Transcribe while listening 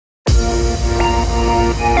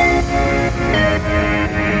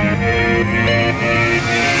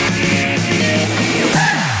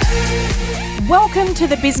Welcome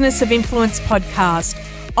to the Business of Influence podcast.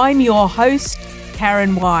 I'm your host,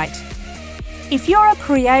 Karen White. If you're a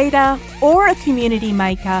creator or a community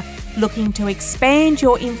maker looking to expand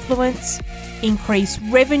your influence, increase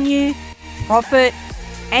revenue, profit,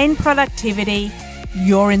 and productivity,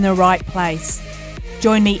 you're in the right place.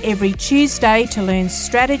 Join me every Tuesday to learn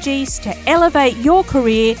strategies to elevate your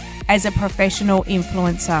career as a professional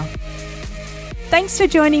influencer. Thanks for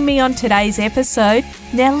joining me on today's episode.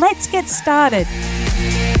 Now let's get started.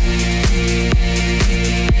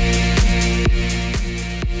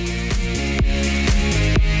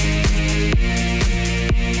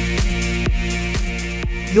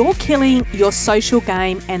 You're killing your social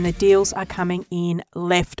game and the deals are coming in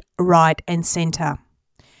left, right and centre.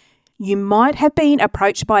 You might have been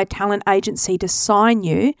approached by a talent agency to sign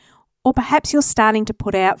you, or perhaps you're starting to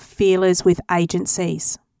put out feelers with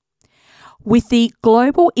agencies. With the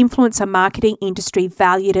global influencer marketing industry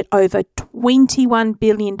valued at over $21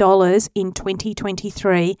 billion in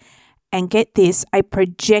 2023, and get this, a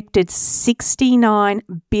projected $69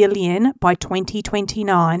 billion by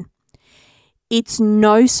 2029, it's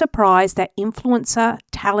no surprise that influencer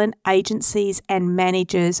talent agencies and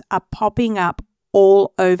managers are popping up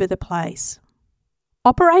all over the place.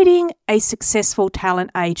 Operating a successful talent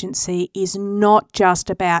agency is not just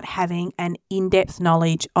about having an in-depth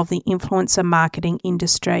knowledge of the influencer marketing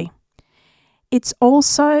industry. It's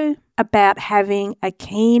also about having a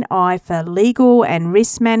keen eye for legal and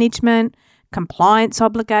risk management, compliance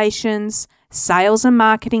obligations, sales and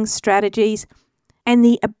marketing strategies, and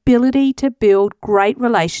the ability to build great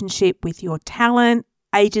relationship with your talent,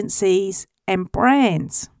 agencies, and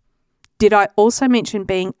brands. Did I also mention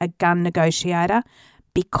being a gun negotiator?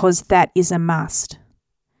 Because that is a must.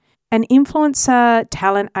 An influencer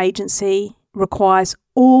talent agency requires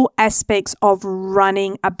all aspects of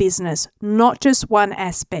running a business, not just one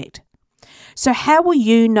aspect. So how will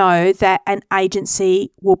you know that an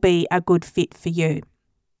agency will be a good fit for you?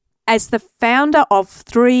 As the founder of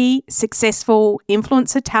 3 successful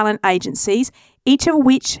influencer talent agencies, each of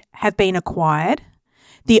which have been acquired,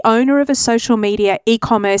 the owner of a social media,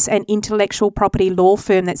 e-commerce and intellectual property law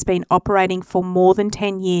firm that's been operating for more than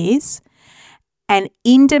 10 years, an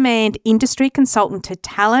in-demand industry consultant to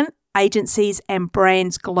talent, agencies and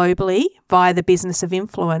brands globally via the Business of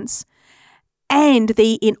Influence, and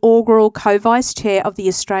the inaugural co-vice chair of the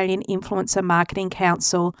Australian Influencer Marketing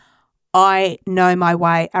Council, I know my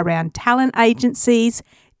way around talent agencies,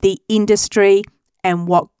 the industry, and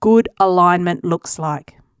what good alignment looks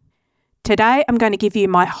like. Today, I'm going to give you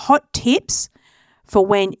my hot tips for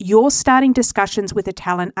when you're starting discussions with a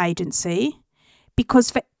talent agency,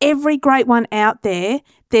 because for every great one out there,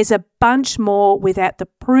 there's a bunch more without the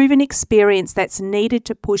proven experience that's needed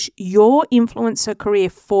to push your influencer career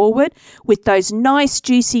forward with those nice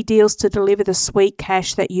juicy deals to deliver the sweet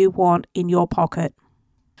cash that you want in your pocket.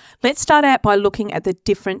 Let's start out by looking at the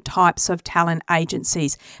different types of talent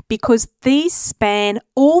agencies, because these span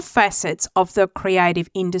all facets of the creative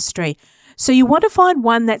industry. So you want to find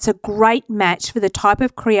one that's a great match for the type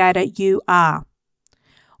of creator you are.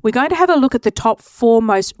 We're going to have a look at the top 4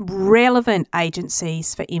 most relevant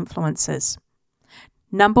agencies for influencers.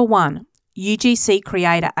 Number 1, UGC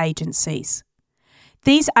creator agencies.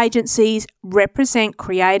 These agencies represent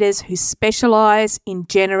creators who specialise in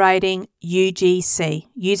generating UGC,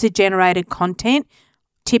 user-generated content,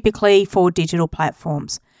 typically for digital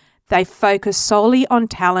platforms. They focus solely on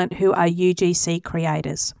talent who are UGC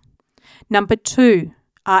creators. Number 2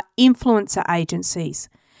 are influencer agencies.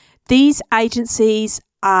 These agencies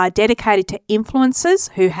are dedicated to influencers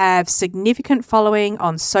who have significant following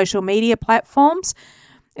on social media platforms.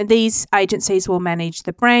 And these agencies will manage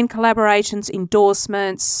the brand collaborations,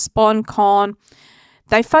 endorsements, SponCon.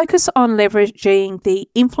 They focus on leveraging the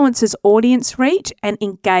influencer's audience reach and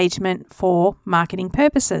engagement for marketing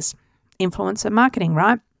purposes. Influencer marketing,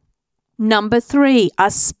 right? Number 3 are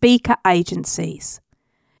speaker agencies.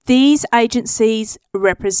 These agencies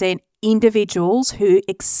represent individuals who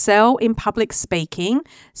excel in public speaking,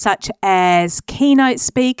 such as keynote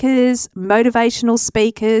speakers, motivational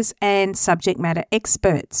speakers, and subject matter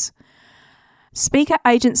experts. Speaker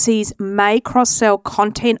agencies may cross-sell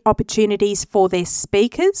content opportunities for their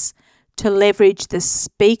speakers to leverage the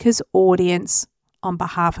speaker's audience on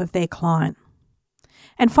behalf of their client.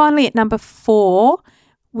 And finally, at number 4,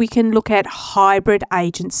 we can look at hybrid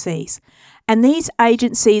agencies. And these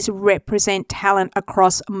agencies represent talent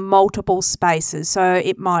across multiple spaces. So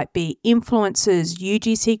it might be influencers,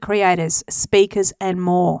 UGC creators, speakers, and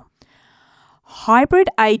more. Hybrid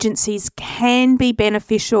agencies can be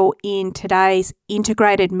beneficial in today's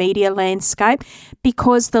integrated media landscape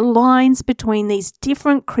because the lines between these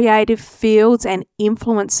different creative fields and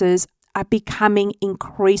influences are becoming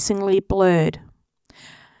increasingly blurred.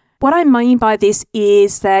 What I mean by this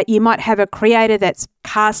is that you might have a creator that's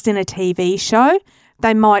cast in a TV show.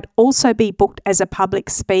 They might also be booked as a public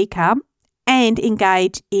speaker and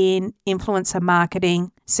engage in influencer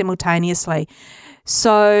marketing simultaneously.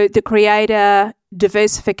 So the creator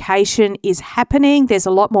diversification is happening. There's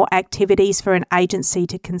a lot more activities for an agency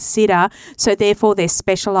to consider. So therefore their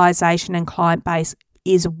specialisation and client base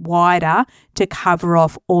is wider to cover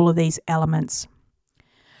off all of these elements.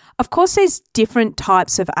 Of course, there's different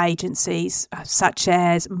types of agencies such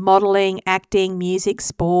as modelling, acting, music,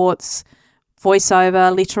 sports,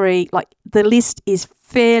 voiceover, literary, the list is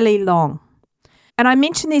fairly long. And I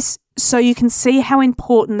mention this so you can see how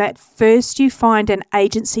important that first you find an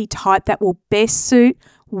agency type that will best suit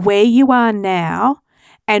where you are now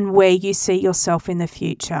and where you see yourself in the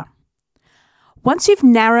future. Once you've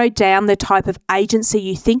narrowed down the type of agency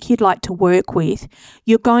you think you'd like to work with,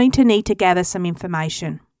 you're going to need to gather some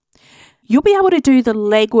information. You'll be able to do the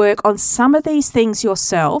legwork on some of these things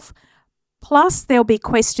yourself, plus there'll be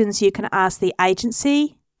questions you can ask the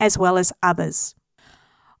agency as well as others.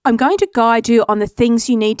 I'm going to guide you on the things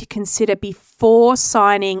you need to consider before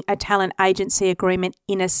signing a talent agency agreement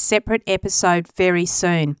in a separate episode very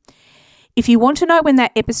soon. If you want to know when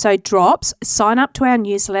that episode drops, sign up to our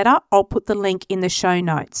newsletter. I'll put the link in the show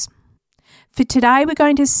notes. For today, we're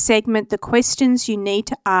going to segment the questions you need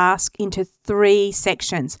to ask into 3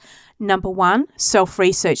 sections. Number 1,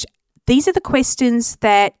 self-research. These are the questions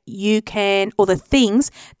that you can, or the things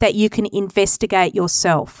that you can investigate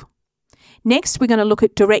yourself. Next, we're going to look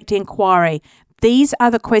at direct inquiry. These are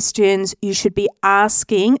the questions you should be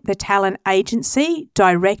asking the talent agency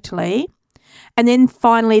directly. And then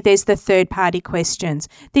finally, there's the third-party questions.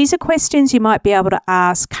 These are questions you might be able to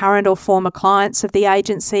ask current or former clients of the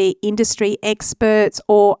agency, industry experts,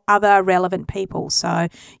 or other relevant people. So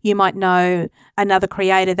you might know another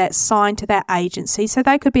creator that's signed to that agency, so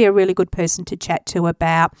they could be a really good person to chat to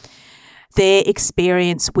about their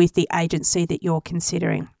experience with the agency that you're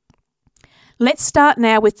considering. Let's start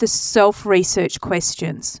now with the self-research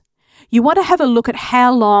questions. You want to have a look at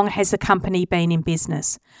how long has the company been in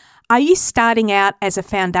business. Are you starting out as a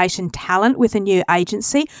foundation talent with a new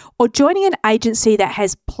agency or joining an agency that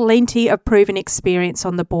has plenty of proven experience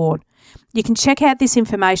on the board? You can check out this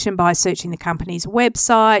information by searching the company's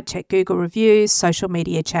website, check Google reviews, social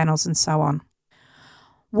media channels, and so on.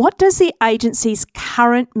 What does the agency's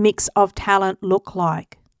current mix of talent look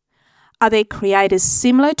like? Are there creators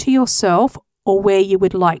similar to yourself or where you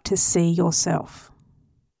would like to see yourself?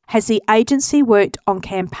 Has the agency worked on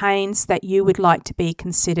campaigns that you would like to be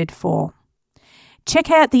considered for?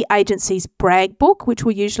 Check out the agency's brag book, which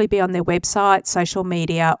will usually be on their website, social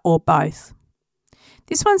media, or both.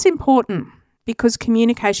 This one's important because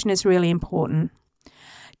communication is really important.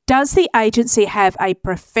 Does the agency have a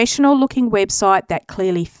professional-looking website that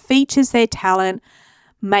clearly features their talent,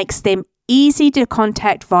 makes them easy to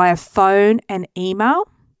contact via phone and email?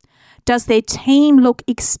 Does their team look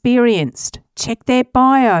experienced? Check their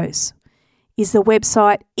bios. Is the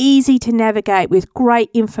website easy to navigate with great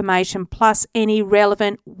information plus any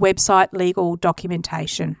relevant website legal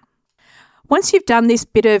documentation? Once you've done this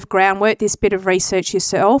bit of groundwork, this bit of research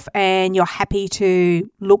yourself, and you're happy to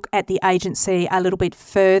look at the agency a little bit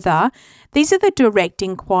further, these are the direct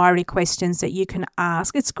inquiry questions that you can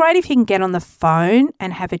ask. It's great if you can get on the phone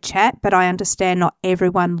and have a chat, but I understand not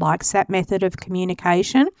everyone likes that method of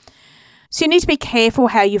communication. So you need to be careful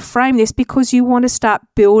how you frame this because you want to start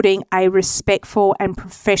building a respectful and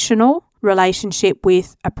professional relationship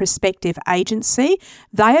with a prospective agency.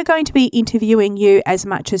 They are going to be interviewing you as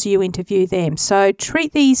much as you interview them. So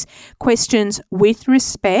treat these questions with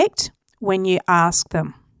respect when you ask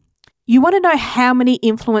them. You want to know how many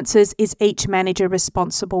influencers is each manager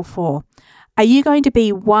responsible for. Are you going to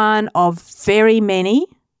be one of very many?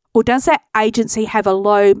 Or does that agency have a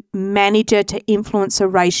low manager to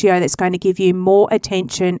influencer ratio that's going to give you more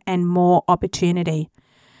attention and more opportunity?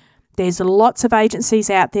 There's lots of agencies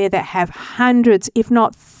out there that have hundreds, if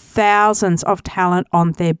not thousands, of talent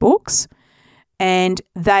on their books, and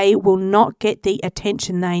they will not get the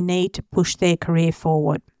attention they need to push their career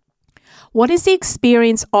forward. What is the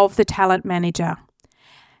experience of the talent manager?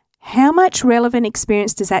 How much relevant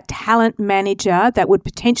experience does that talent manager that would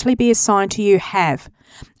potentially be assigned to you have?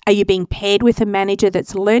 Are you being paired with a manager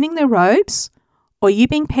that's learning the ropes, or are you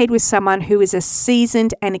being paired with someone who is a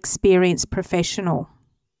seasoned and experienced professional?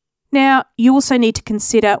 Now, you also need to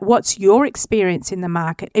consider what's your experience in the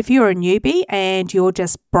market. If you're a newbie and you're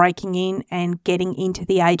just breaking in and getting into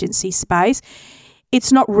the agency space,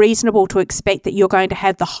 it's not reasonable to expect that you're going to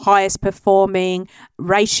have the highest performing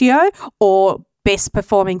ratio or best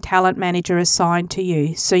performing talent manager assigned to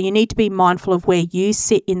you. So you need to be mindful of where you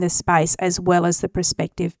sit in the space as well as the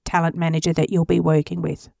prospective talent manager that you'll be working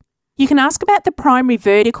with. You can ask about the primary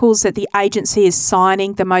verticals that the agency is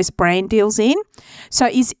signing the most brand deals in. So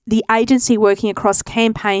is the agency working across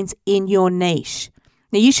campaigns in your niche?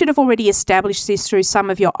 Now, you should have already established this through some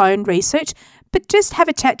of your own research, but just have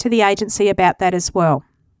a chat to the agency about that as well.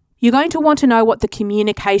 You're going to want to know what the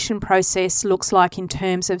communication process looks like in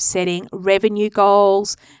terms of setting revenue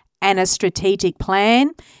goals and a strategic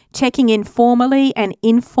plan, checking in formally and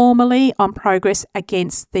informally on progress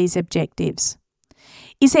against these objectives.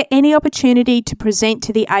 Is there any opportunity to present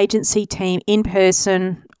to the agency team in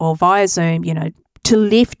person or via Zoom, to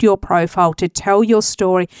lift your profile, to tell your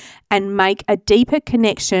story and make a deeper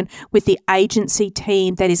connection with the agency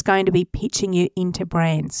team that is going to be pitching you into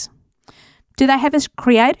brands? Do they have a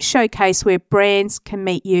creator showcase where brands can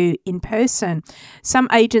meet you in person? Some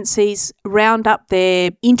agencies round up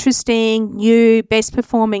their interesting, new, best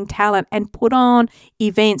performing talent and put on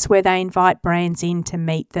events where they invite brands in to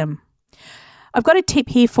meet them. I've got a tip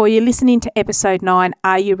here for you. Listening to episode 9,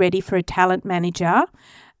 Are You Ready for a Talent Manager?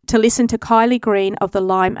 To listen to Kylie Green of the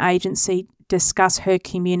Lime Agency discuss her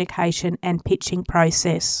communication and pitching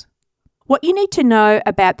process. What you need to know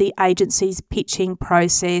about the agency's pitching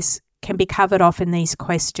process can be covered off in these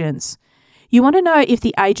questions. You want to know if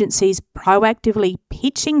the agency is proactively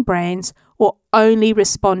pitching brands or only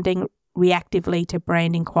responding reactively to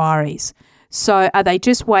brand inquiries. So are they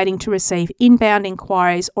just waiting to receive inbound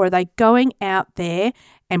inquiries, or are they going out there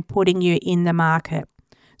and putting you in the market?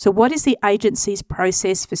 So what is the agency's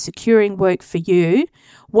process for securing work for you?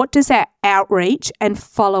 What does that outreach and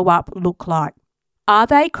follow-up look like? Are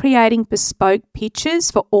they creating bespoke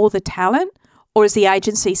pitches for all the talent, or is the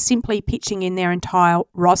agency simply pitching in their entire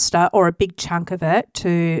roster or a big chunk of it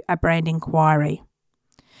to a brand inquiry?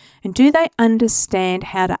 And do they understand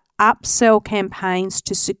how to upsell campaigns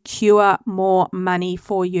to secure more money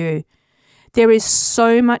for you? There is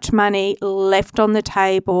so much money left on the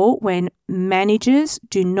table when managers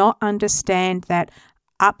do not understand that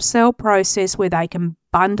upsell process where they can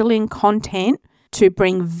bundle in content to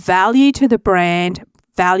bring value to the brand,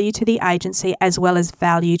 value to the agency, as well as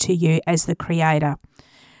value to you as the creator.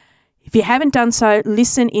 If you haven't done so,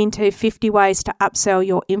 listen into 50 ways to upsell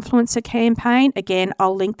your influencer campaign. Again,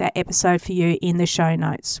 I'll link that episode for you in the show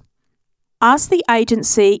notes. Ask the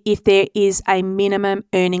agency if there is a minimum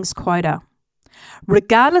earnings quota.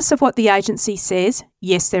 Regardless of what the agency says,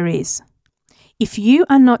 yes, there is. If you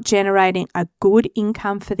are not generating a good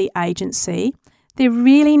income for the agency, they're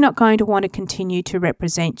really not going to want to continue to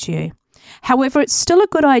represent you. However, it's still a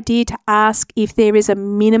good idea to ask if there is a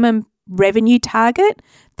minimum revenue target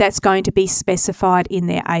that's going to be specified in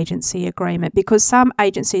their agency agreement, because some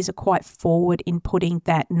agencies are quite forward in putting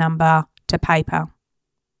that number to paper.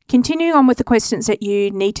 Continuing on with the questions that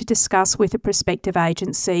you need to discuss with a prospective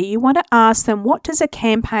agency, you want to ask them, what does a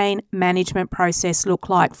campaign management process look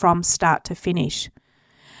like from start to finish?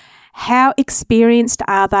 How experienced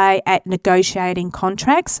are they at negotiating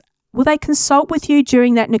contracts? Will they consult with you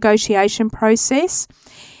during that negotiation process?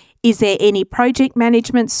 Is there any project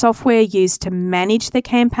management software used to manage the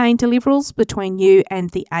campaign deliverables between you and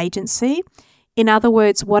the agency? In other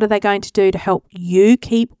words, what are they going to do to help you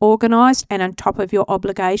keep organised and on top of your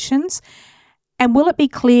obligations? And will it be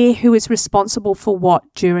clear who is responsible for what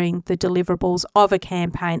during the deliverables of a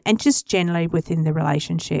campaign and just generally within the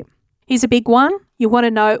relationship? Here's a big one. You want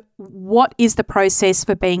to know, what is the process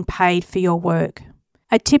for being paid for your work?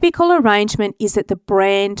 A typical arrangement is that the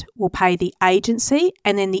brand will pay the agency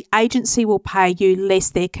and then the agency will pay you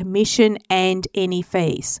less their commission and any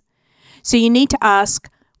fees. So you need to ask,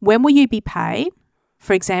 when will you be paid?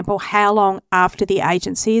 For example, how long after the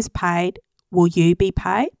agency is paid will you be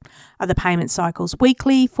paid? Are the payment cycles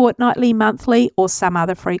weekly, fortnightly, monthly, or some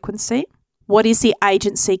other frequency? What is the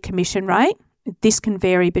agency commission rate? This can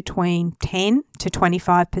vary between 10 to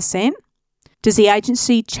 25%. Does the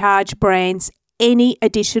agency charge brands any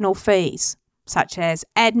additional fees, such as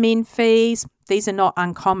admin fees? These are not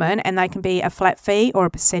uncommon and they can be a flat fee or a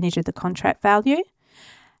percentage of the contract value.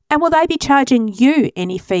 And will they be charging you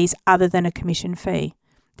any fees other than a commission fee?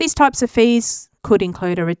 These types of fees could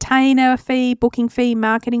include a retainer fee, booking fee,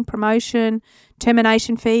 marketing promotion,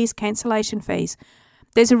 termination fees, cancellation fees.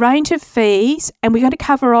 There's a range of fees and we're going to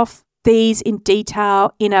cover off these in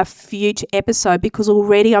detail in a future episode, because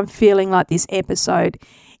already I'm feeling like this episode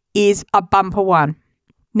is a bumper one.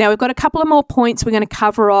 Now, we've got a couple of more points we're going to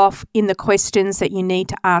cover off in the questions that you need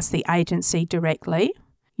to ask the agency directly.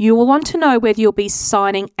 You will want to know whether you'll be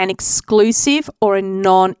signing an exclusive or a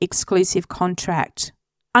non-exclusive contract.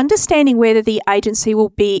 Understanding whether the agency will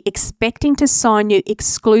be expecting to sign you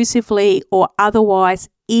exclusively or otherwise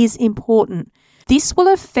is important. This will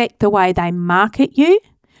affect the way they market you,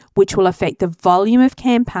 which will affect the volume of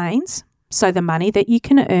campaigns, so the money that you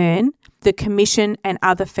can earn, the commission and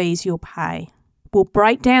other fees you'll pay. We'll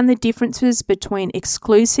break down the differences between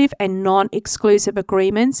exclusive and non-exclusive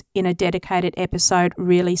agreements in a dedicated episode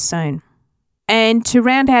really soon. And to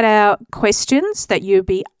round out our questions that you'll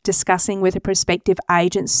be discussing with a prospective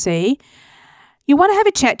agency, you want to have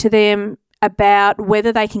a chat to them about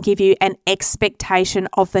whether they can give you an expectation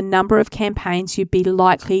of the number of campaigns you'd be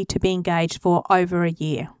likely to be engaged for over a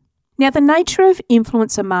year. Now, the nature of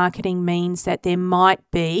influencer marketing means that there might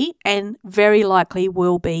be, and very likely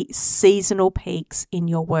will be, seasonal peaks in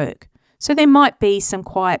your work. So there might be some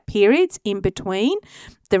quiet periods in between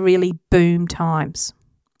the really boom times.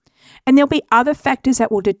 And there'll be other factors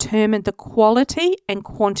that will determine the quality and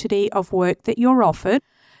quantity of work that you're offered.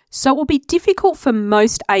 So it will be difficult for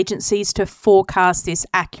most agencies to forecast this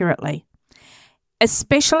accurately,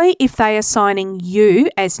 especially if they are signing you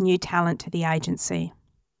as new talent to the agency.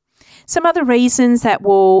 Some other reasons that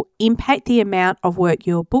will impact the amount of work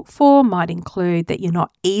you're booked for might include that you're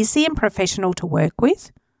not easy and professional to work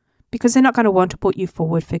with, because they're not going to want to put you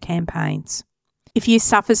forward for campaigns. If you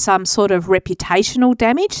suffer some sort of reputational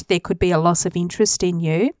damage, there could be a loss of interest in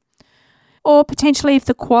you, or potentially if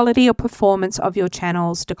the quality or performance of your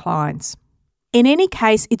channels declines. In any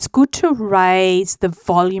case, it's good to raise the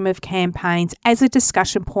volume of campaigns as a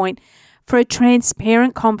discussion point for a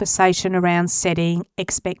transparent conversation around setting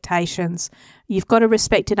expectations. You've got a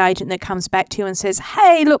respected agent that comes back to you and says,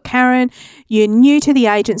 hey, look, Karen, you're new to the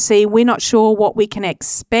agency. We're not sure what we can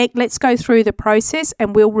expect. Let's go through the process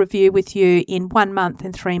and we'll review with you in 1 month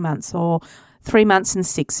and 3 months, or 3 months and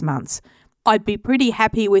 6 months. I'd be pretty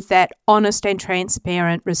happy with that honest and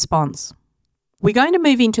transparent response. We're going to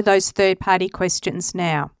move into those third-party questions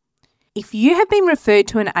now. If you have been referred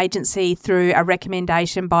to an agency through a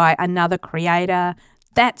recommendation by another creator,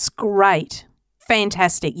 that's great.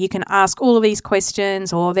 Fantastic. You can ask all of these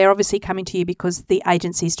questions, or they're obviously coming to you because the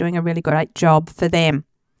agency is doing a really great job for them.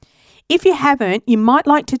 If you haven't, you might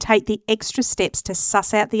like to take the extra steps to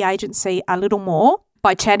suss out the agency a little more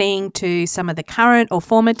by chatting to some of the current or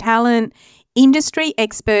former talent, industry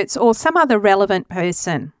experts, or some other relevant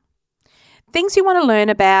person. Things you want to learn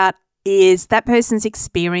about is that person's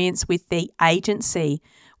experience with the agency.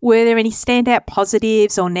 Were there any standout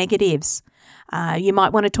positives or negatives? You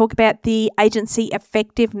might want to talk about the agency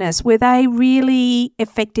effectiveness. Were they really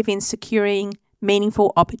effective in securing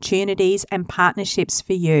meaningful opportunities and partnerships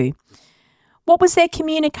for you? What was their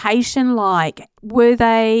communication like? Were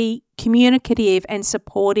they communicative and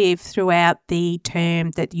supportive throughout the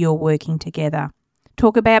term that you're working together?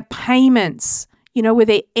 Talk about payments. Were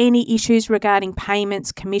there any issues regarding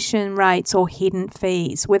payments, commission rates, or hidden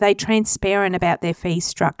fees? Were they transparent about their fee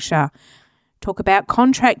structure? Talk about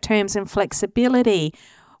contract terms and flexibility.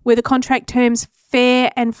 Were the contract terms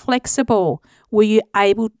fair and flexible? Were you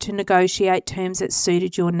able to negotiate terms that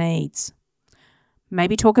suited your needs?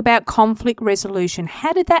 Maybe talk about conflict resolution.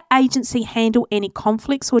 How did that agency handle any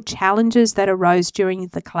conflicts or challenges that arose during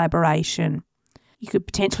the collaboration? You could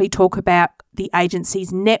potentially talk about the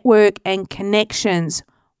agency's network and connections.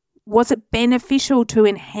 Was it beneficial to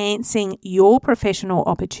enhancing your professional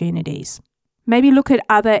opportunities? Maybe look at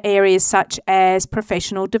other areas such as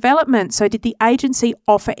professional development. So did the agency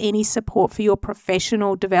offer any support for your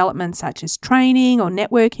professional development, such as training or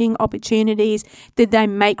networking opportunities? Did they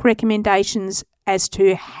make recommendations as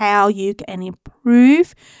to how you can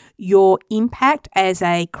improve your impact as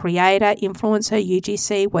a creator, influencer,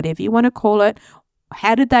 UGC, whatever you want to call it?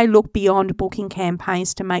 How did they look beyond booking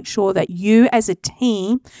campaigns to make sure that you as a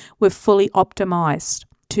team were fully optimized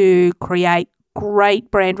to create great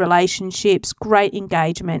brand relationships, great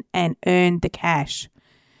engagement, and earn the cash?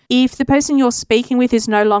 If the person you're speaking with is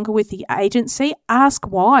no longer with the agency, ask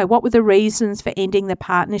why. What were the reasons for ending the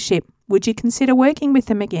partnership? Would you consider working with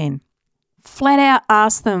them again? Flat out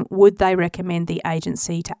ask them, would they recommend the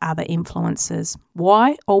agency to other influencers?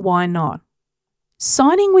 Why or why not?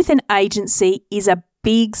 Signing with an agency is a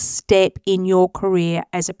big step in your career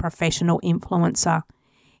as a professional influencer.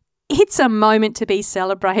 It's a moment to be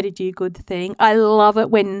celebrated, you good thing. I love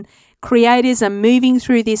it when creators are moving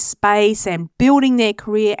through this space and building their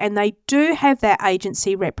career and they do have that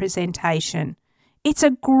agency representation. It's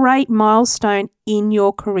a great milestone in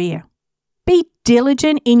your career. Be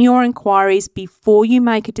diligent in your inquiries before you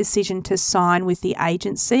make a decision to sign with the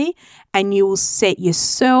agency, and you will set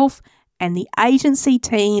yourself and the agency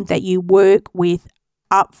team that you work with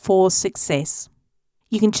up for success.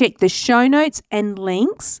 You can check the show notes and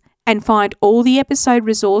links and find all the episode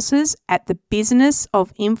resources at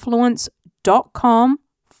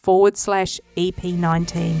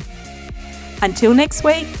thebusinessofinfluence.com/EP19. Until next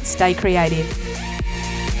week, stay creative.